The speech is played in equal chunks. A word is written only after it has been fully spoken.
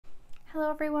Hello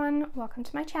everyone, welcome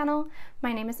to my channel.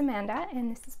 My name is Amanda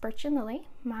and this is Birch and Lily,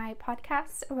 my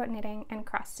podcast about knitting and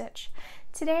cross stitch.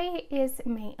 Today is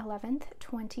May 11th,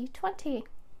 2020.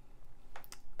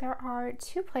 There are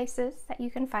two places that you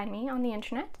can find me on the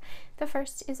internet. The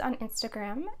first is on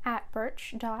Instagram at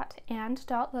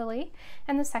birch.and.lily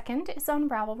and the second is on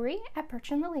Ravelry at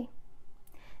birchandlily.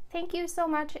 Thank you so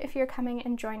much if you're coming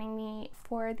and joining me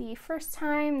for the first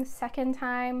time, the second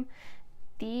time,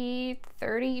 the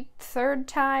 33rd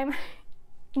time.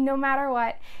 No matter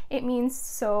what, it means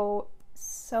so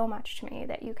much to me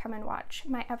that you come and watch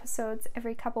my episodes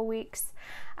every couple weeks.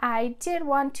 I did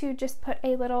want to just put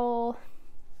a little,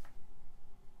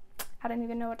 I don't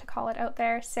even know what to call it, out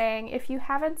there saying if you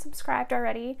haven't subscribed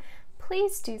already,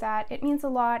 please do that. It means a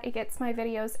lot. It gets my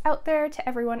videos out there to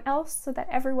everyone else so that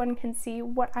everyone can see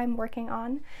what I'm working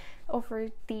on over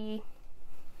the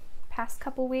past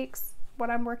couple weeks, what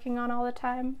I'm working on all the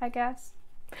time, I guess.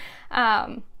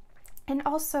 And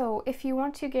also, if you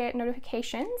want to get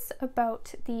notifications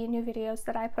about the new videos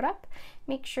that I put up,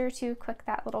 make sure to click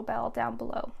that little bell down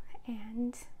below.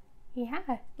 And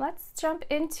yeah, let's jump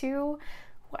into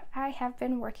what I have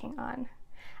been working on.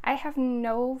 I have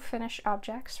no finished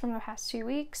objects from the past 2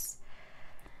 weeks.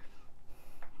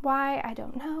 Why? I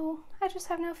don't know. I just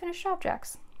have no finished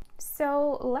objects.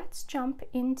 So let's jump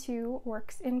into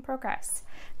works in progress.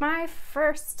 My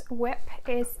first whip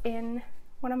is in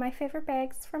one of my favorite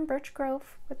bags from Birch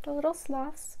Grove with the little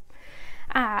sloths.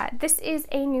 This is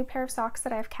a new pair of socks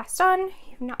that I've cast on.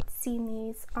 You've not seen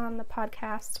these on the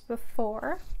podcast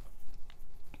before.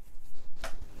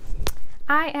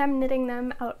 I am knitting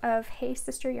them out of Hey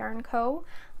Sister Yarn Co.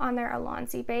 on their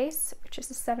Allons-y base, which is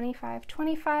a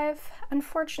 75/25.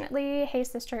 Unfortunately, Hey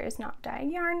Sister is not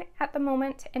dyeing yarn at the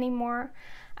moment anymore,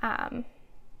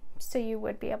 so you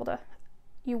wouldn't be able to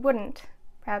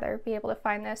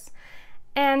find this.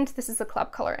 And this is the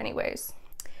club color anyways.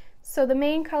 So the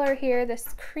main color here,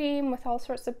 this cream with all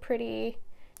sorts of pretty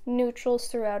neutrals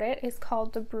throughout it, is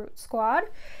called the Brute Squad,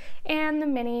 and the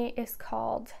mini is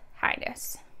called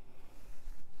Highness.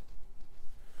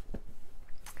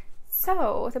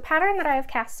 So the pattern that I have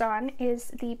cast on is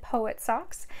the Poet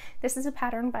Socks. This is a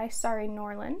pattern by Sari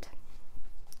Norlund.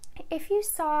 If you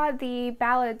saw the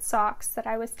Ballad socks that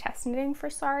I was test knitting for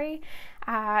Sari,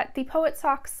 the Poet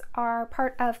Socks are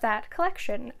part of that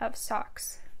collection of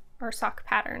socks, or sock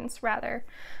patterns rather.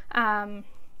 So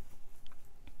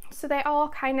they all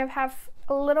kind of have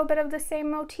a little bit of the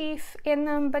same motif in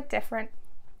them, but different.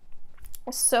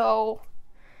 So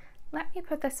let me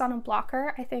put this on a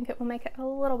blocker. I think it will make it a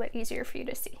little bit easier for you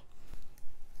to see.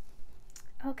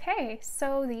 Okay,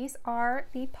 so these are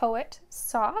the Poet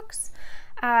Socks.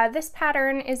 This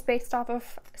pattern is based off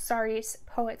of Sari's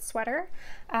Poet Sweater.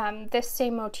 This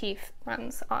same motif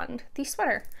runs on the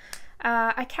sweater.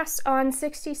 I cast on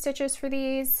 60 stitches for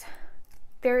these.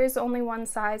 There is only one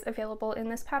size available in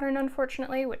this pattern,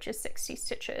 unfortunately, which is 60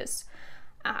 stitches.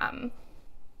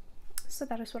 So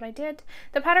that is what I did.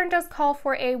 The pattern does call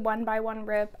for a 1x1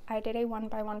 rib. I did a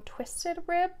 1x1 twisted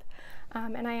rib,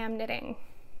 and I am knitting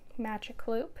magic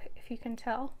loop, if you can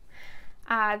tell.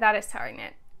 That is how I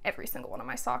knit every single one of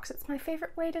my socks. It's my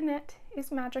favorite way to knit,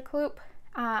 is magic loop.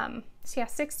 So yeah,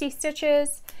 60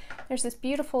 stitches. There's this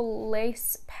beautiful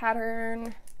lace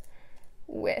pattern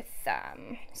with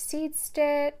seed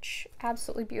stitch,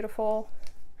 absolutely beautiful.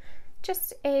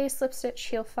 Just a slip stitch,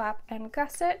 heel flap, and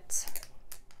gusset.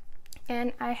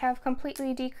 And I have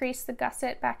completely decreased the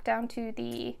gusset back down to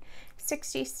the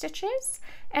 60 stitches,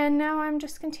 and now I'm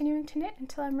just continuing to knit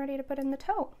until I'm ready to put in the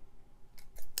toe.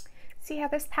 So yeah,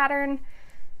 this pattern,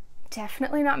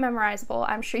 definitely not memorizable,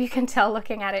 I'm sure you can tell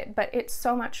looking at it, but it's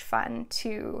so much fun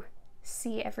to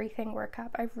see everything work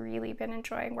up. I've really been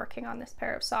enjoying working on this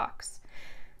pair of socks.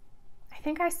 I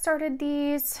think I started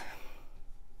these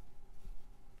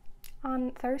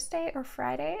on Thursday or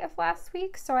Friday of last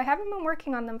week, so I haven't been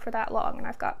working on them for that long, and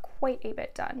I've got quite a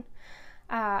bit done.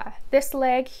 This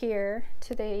leg here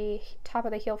to the top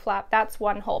of the heel flap, that's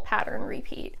one whole pattern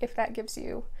repeat, if that gives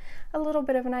you a little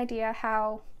bit of an idea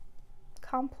how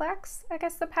complex, I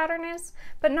guess, the pattern is,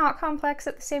 but not complex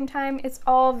at the same time. It's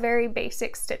all very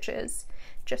basic stitches,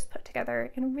 just put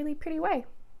together in a really pretty way.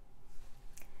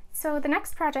 So the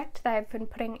next project that I've been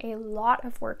putting a lot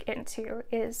of work into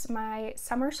is my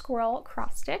Summer Squirrel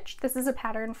cross stitch. This is a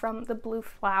pattern from the Blue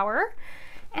Flower,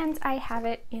 and I have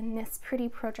it in this pretty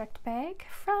project bag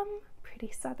from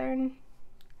Pretty Southern.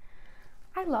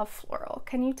 I love floral.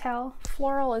 Can you tell?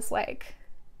 Floral is like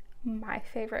my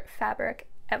favorite fabric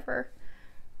ever.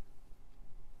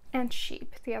 And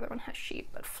sheep. The other one has sheep,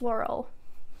 but floral,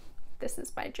 this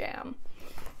is my jam.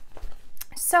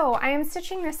 So I am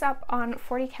stitching this up on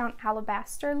 40 count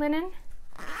Alabaster linen,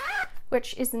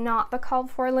 which is not the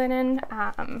called for linen.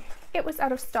 It was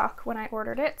out of stock when I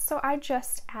ordered it, so I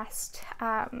just asked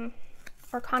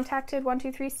or contacted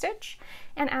 123 Stitch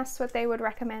and asked what they would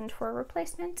recommend for a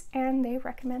replacement, and they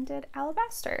recommended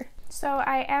Alabaster. So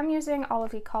I am using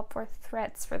Allons-y called for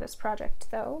threads for this project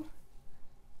though.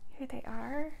 Here they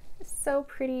are. So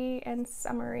pretty and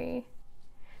summery.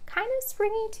 Kind of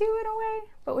springy too in a way,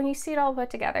 but when you see it all put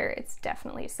together, it's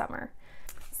definitely summer.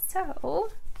 So,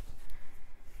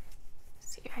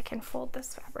 let's see if I can fold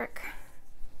this fabric.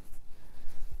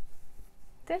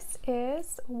 This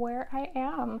is where I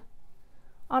am.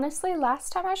 Honestly,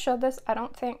 last time I showed this, I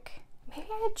don't think, maybe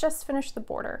I had just finished the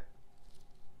border.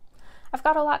 I've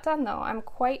got a lot done though. I'm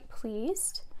quite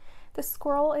pleased. The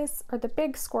squirrel is, or the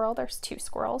big squirrel, there's two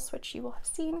squirrels, which you will have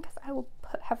seen because I will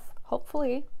have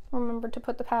hopefully remembered to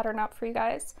put the pattern up for you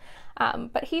guys.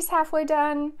 But he's halfway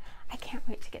done. I can't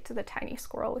wait to get to the tiny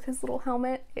squirrel with his little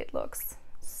helmet. It looks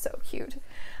so cute.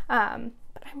 But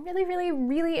I'm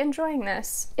really enjoying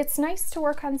this. It's nice to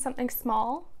work on something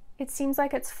small. It seems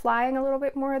like it's flying a little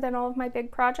bit more than all of my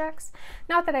big projects.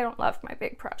 Not that I don't love my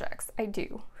big projects, I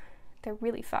do. They're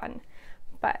really fun,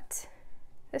 but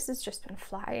this has just been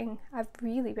flying. I've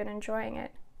really been enjoying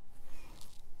it.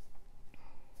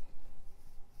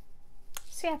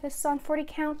 So yeah, this is on 40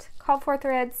 count, called for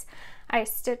threads. I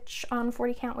stitch on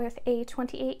 40 count with a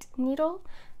 28 needle.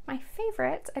 My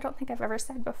favorite, I don't think I've ever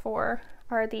said before,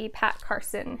 are the Pat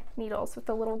Carson needles with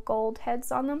the little gold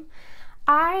heads on them.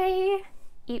 I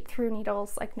eat through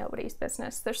needles like nobody's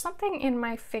business. There's something in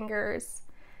my fingers,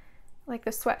 like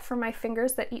the sweat from my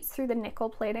fingers, that eats through the nickel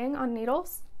plating on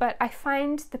needles, but I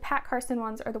find the Pat Carson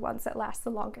ones are the ones that last the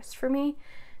longest for me.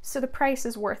 So the price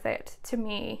is worth it to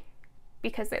me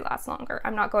because they last longer.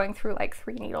 I'm not going through like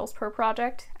 3 needles per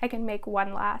project. I can make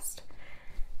one last.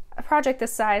 A project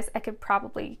this size, I could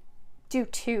probably do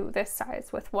 2 this size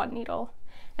with 1 needle.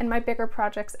 And my bigger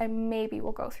projects, I maybe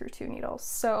will go through 2 needles.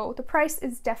 So the price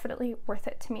is definitely worth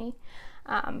it to me.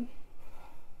 And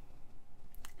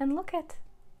look at,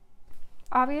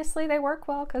 obviously they work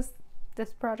well because this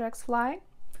project's flying.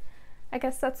 I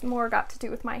guess that's more got to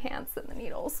do with my hands than the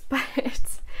needles, but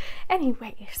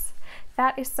anyways,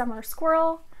 that is Summer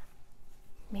Squirrel.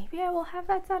 Maybe I will have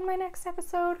that on my next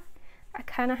episode. I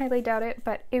kind of highly doubt it,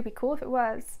 but it'd be cool if it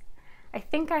was. I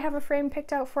think I have a frame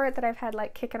picked out for it that I've had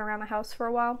like kicking around the house for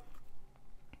a while.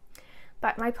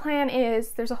 But my plan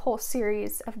is, there's a whole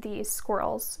series of these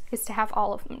squirrels, is to have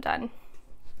all of them done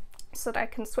so that I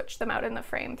can switch them out in the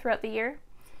frame throughout the year.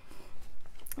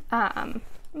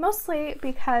 Mostly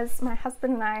because my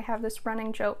husband and I have this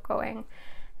running joke going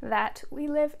that we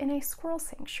live in a squirrel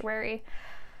sanctuary.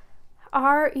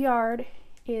 Our yard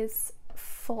is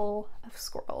full of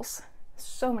squirrels,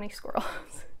 so many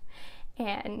squirrels.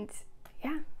 And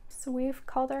yeah, so we've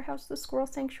called our house the Squirrel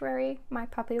Sanctuary. My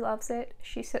puppy loves it.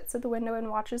 She sits at the window and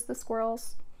watches the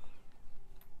squirrels.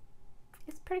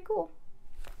 It's pretty cool.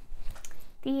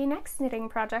 The next knitting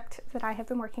project that I have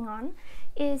been working on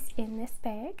is in this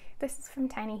bag. This is from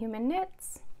Tiny Human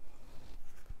Knits.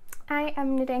 I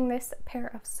am knitting this pair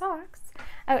of socks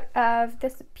out of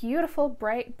this beautiful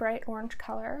bright orange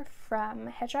color from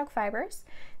Hedgehog Fibres.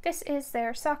 This is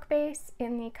their sock base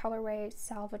in the colorway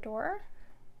Salvador.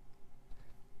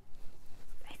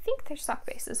 I think their sock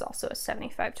base is also a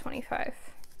 75-25.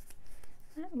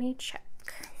 Let me check.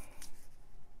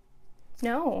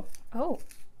 No. Oh.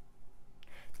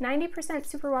 90%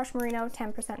 superwash merino,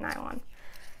 10% nylon.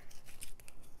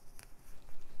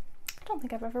 I don't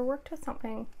think I've ever worked with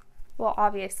something. Well,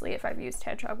 obviously, if I've used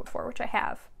Hedgehog before, which I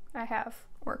have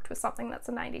worked with something that's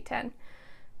a 90-10,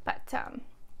 but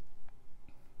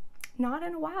not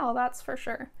in a while, that's for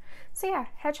sure. So yeah,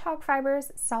 Hedgehog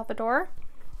Fibres, Salvador.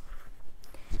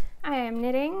 I am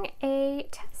knitting a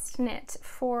test knit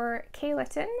for Kay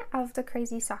Litton of the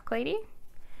Crazy Sock Lady.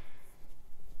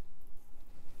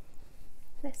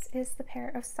 This is the pair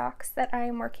of socks that I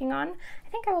am working on. I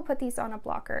think I will put these on a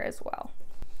blocker as well.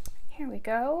 Here we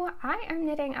go. I am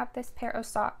knitting up this pair of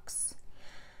socks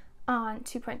on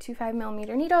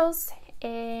 2.25mm needles,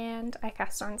 and I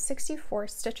cast on 64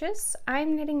 stitches.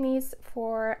 I'm knitting these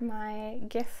for my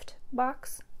gift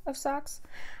box of socks.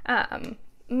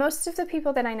 Most of the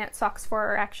people that I knit socks for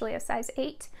are actually a size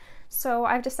 8, so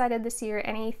I've decided this year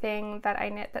anything that I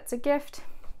knit that's a gift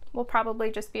will probably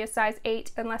just be a size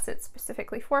 8 unless it's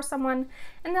specifically for someone,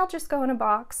 and they'll just go in a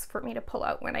box for me to pull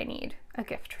out when I need a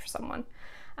gift for someone.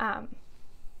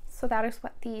 So that is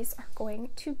what these are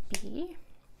going to be.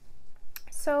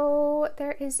 So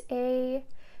there is a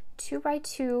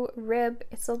 2x2 rib.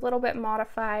 It's a little bit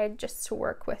modified just to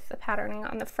work with the patterning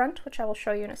on the front, which I will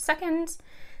show you in a second.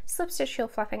 Slip stitch, heel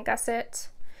flap, and gusset.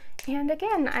 And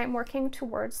again, I'm working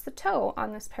towards the toe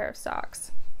on this pair of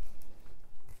socks.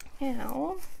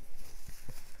 Now,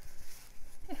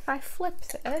 if I flip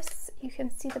this, you can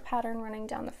see the pattern running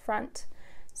down the front.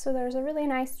 So there's a really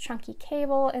nice chunky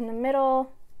cable in the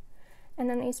middle, and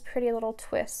then these pretty little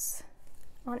twists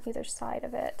on either side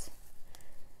of it.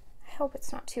 I hope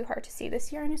it's not too hard to see.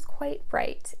 This yarn is quite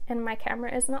bright and my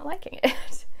camera is not liking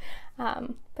it.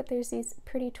 But there's these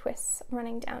pretty twists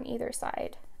running down either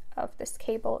side of this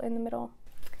cable in the middle.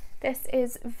 This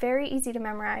is very easy to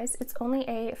memorize. It's only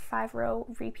a 5-row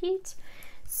repeat,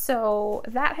 so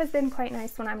that has been quite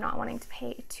nice when I'm not wanting to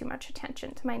pay too much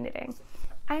attention to my knitting.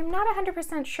 I'm not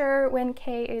 100% sure when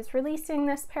Kay is releasing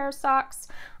this pair of socks.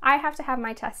 I have to have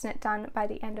my test knit done by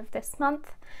the end of this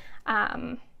month,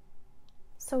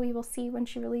 so we will see when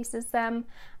she releases them.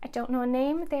 I don't know a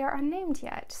name. They are unnamed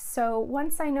yet, so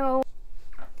once I know...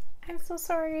 I'm so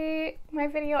sorry, my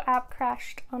video app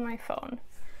crashed on my phone.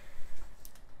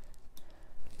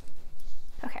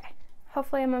 Okay,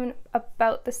 hopefully I'm in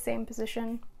about the same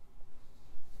position.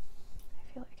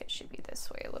 I feel like it should be this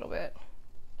way a little bit.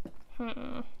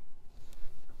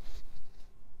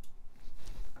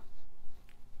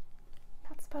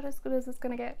 That's about as good as it's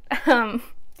gonna get.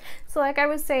 So like I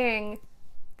was saying,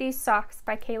 these socks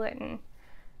by Kay Litton,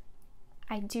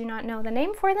 I do not know the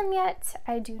name for them yet.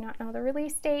 I do not know the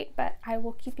release date, but I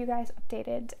will keep you guys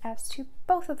updated as to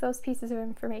both of those pieces of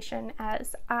information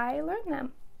as I learn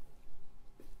them.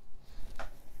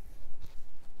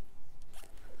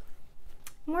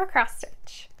 More cross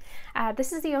stitch.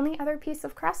 This is the only other piece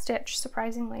of cross stitch,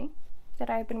 surprisingly, that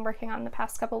I've been working on the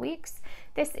past couple weeks.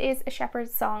 This is A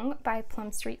Shepherd's Song by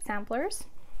Plum Street Samplers.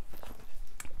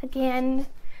 Again,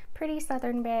 pretty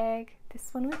southern bag.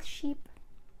 This one with sheep.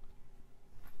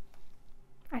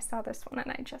 I saw this one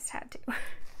and I just had to.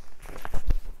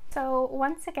 So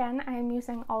once again, I am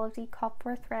using all of the called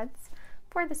for threads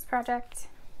for this project.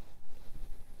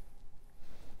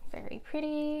 Very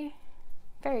pretty,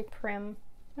 very prim,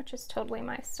 which is totally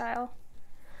my style.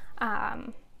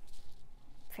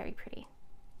 Very pretty.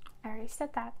 I already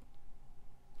said that.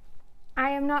 I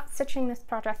am not stitching this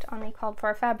project on the called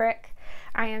for fabric.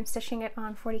 I am stitching it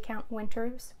on 40 count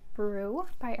Winter's Brew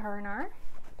by R&R.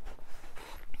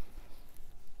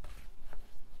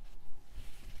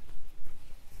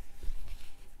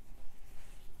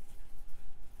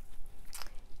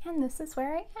 And this is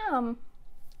where I am.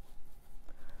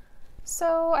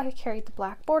 So I carried the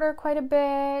black border quite a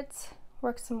bit,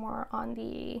 worked some more on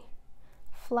the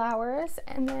flowers,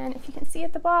 and then if you can see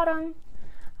at the bottom,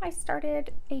 I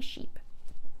started a sheep.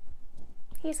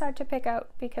 He's hard to pick out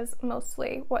because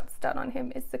mostly what's done on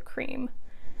him is the cream,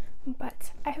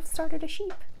 but I have started a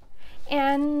sheep.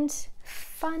 And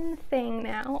fun thing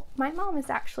now, my mom is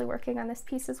actually working on this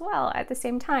piece as well at the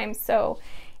same time, so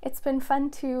it's been fun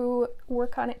to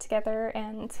work on it together,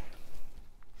 and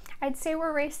I'd say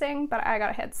we're racing, but I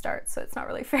got a head start, so it's not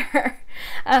really fair.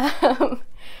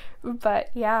 But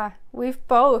yeah, we've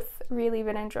both really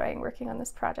been enjoying working on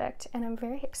this project, and I'm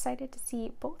very excited to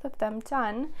see both of them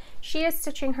done. She is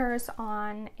stitching hers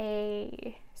on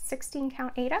a 16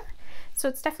 count Aida, so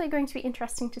it's definitely going to be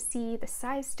interesting to see the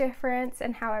size difference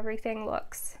and how everything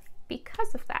looks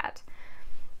because of that.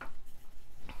 But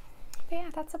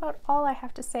yeah, that's about all I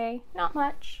have to say. Not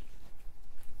much.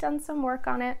 Done some work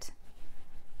on it.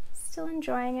 Still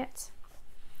enjoying it.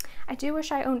 I do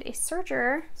wish I owned a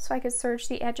serger so I could serge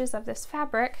the edges of this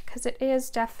fabric because it is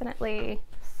definitely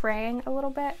fraying a little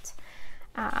bit.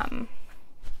 I'll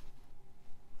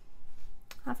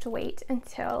have to wait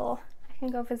until I can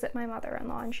go visit my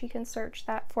mother-in-law and she can serge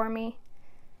that for me.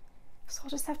 So I'll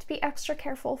just have to be extra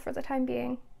careful for the time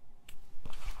being.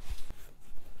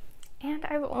 And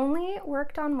I've only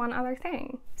worked on one other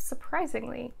thing,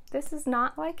 surprisingly. This is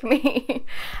not like me.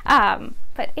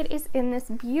 But it is in this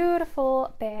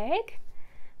beautiful bag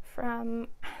from,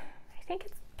 I think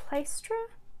it's Plystra?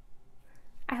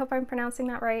 I hope I'm pronouncing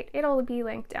that right. It'll be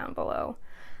linked down below.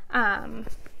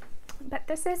 But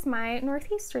this is my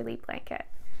Northeasterly blanket.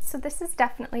 So this has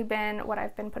definitely been what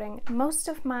I've been putting most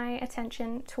of my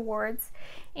attention towards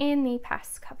in the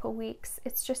past couple weeks.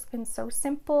 It's just been so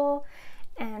simple,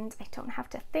 and I don't have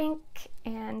to think,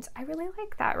 and I really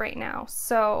like that right now.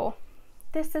 So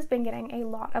this has been getting a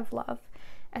lot of love,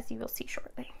 as you will see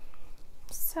shortly.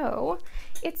 So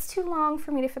it's too long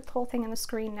for me to fit the whole thing in the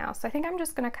screen now, so I think I'm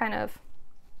just gonna kind of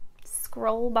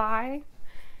scroll by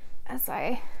as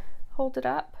I hold it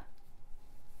up.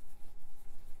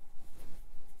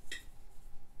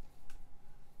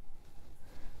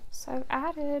 So So I've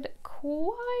added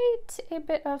quite a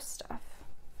bit of stuff.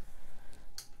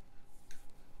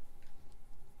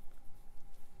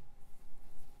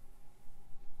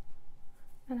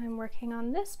 And I'm working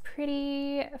on this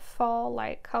pretty fall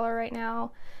light color right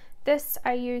now. This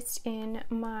I used in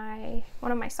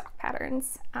one of my sock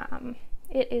patterns.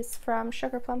 It is from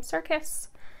Sugar Plum Circus.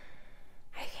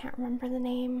 I can't remember the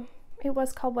name. It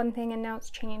was called one thing and now it's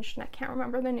changed and I can't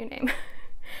remember the new name.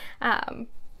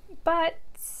 But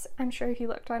I'm sure if you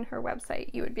looked on her website,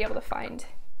 you would be able to find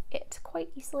it quite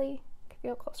easily. Give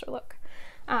you a closer look.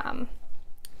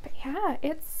 But yeah,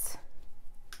 it's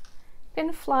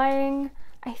been flying.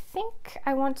 I think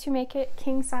I want to make it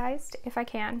king-sized if I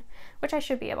can, which I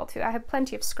should be able to. I have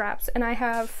plenty of scraps and I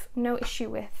have no issue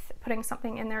with putting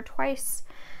something in there twice,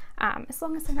 as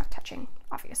long as they're not touching,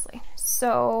 obviously.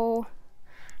 So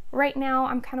right now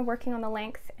I'm kind of working on the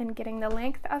length and getting the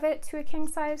length of it to a king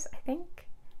size, I think,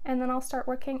 and then I'll start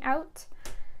working out.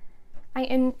 I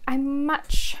enjoy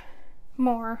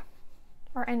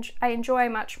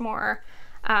much more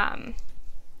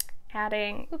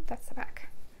adding, oop, that's the back,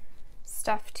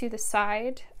 stuff to the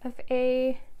side of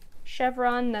a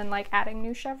chevron than like adding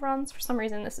new chevrons. For some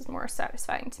reason this is more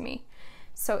satisfying to me.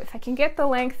 So if I can get the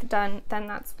length done, then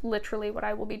that's literally what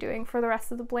I will be doing for the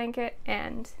rest of the blanket,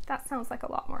 and that sounds like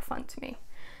a lot more fun to me.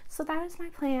 So that is my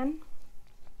plan.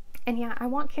 And yeah, I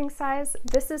want king size.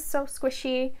 This is so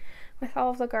squishy with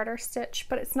all of the garter stitch,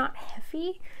 but it's not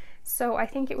heavy, so I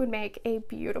think it would make a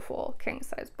beautiful king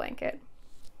size blanket.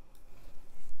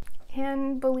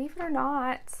 And believe it or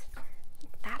not,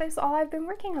 that is all I've been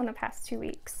working on the past 2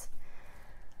 weeks.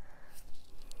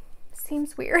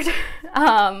 Seems weird,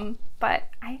 but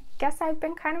I guess I've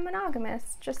been kind of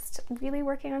monogamous, just really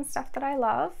working on stuff that I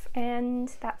love,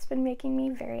 and that's been making me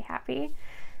very happy.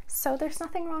 So there's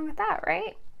nothing wrong with that,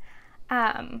 right?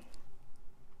 I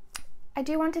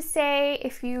do want to say,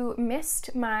 if you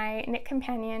missed my Knit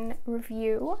Companion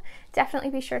review, definitely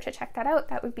be sure to check that out.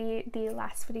 That would be the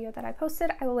last video that I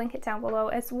posted. I will link it down below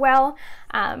as well.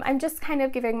 I'm just kind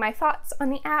of giving my thoughts on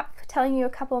the app, telling you a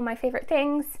couple of my favorite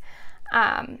things.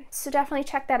 So definitely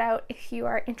check that out if you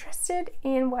are interested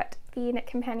in what the Knit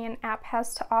Companion app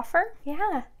has to offer.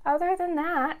 Yeah, other than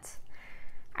that,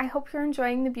 I hope you're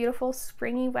enjoying the beautiful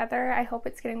springy weather. I hope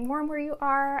it's getting warm where you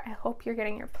are. I hope you're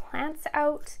getting your plants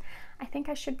out. I think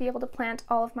I should be able to plant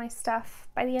all of my stuff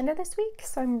by the end of this week,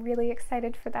 so I'm really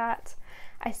excited for that.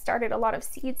 I started a lot of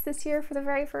seeds this year for the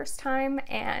very first time,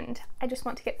 and I just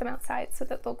want to get them outside so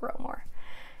that they'll grow more,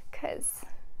 because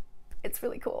it's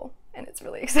really cool and it's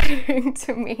really exciting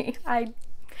to me. I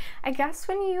guess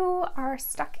when you are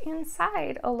stuck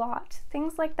inside a lot,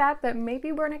 things like that that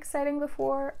maybe weren't exciting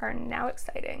before are now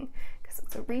exciting, because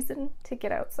it's a reason to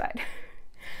get outside.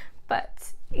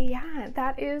 But yeah,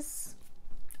 that is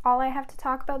all I have to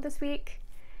talk about this week.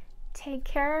 Take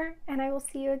care, and I will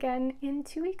see you again in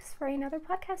 2 weeks for another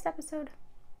podcast episode.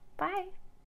 Bye.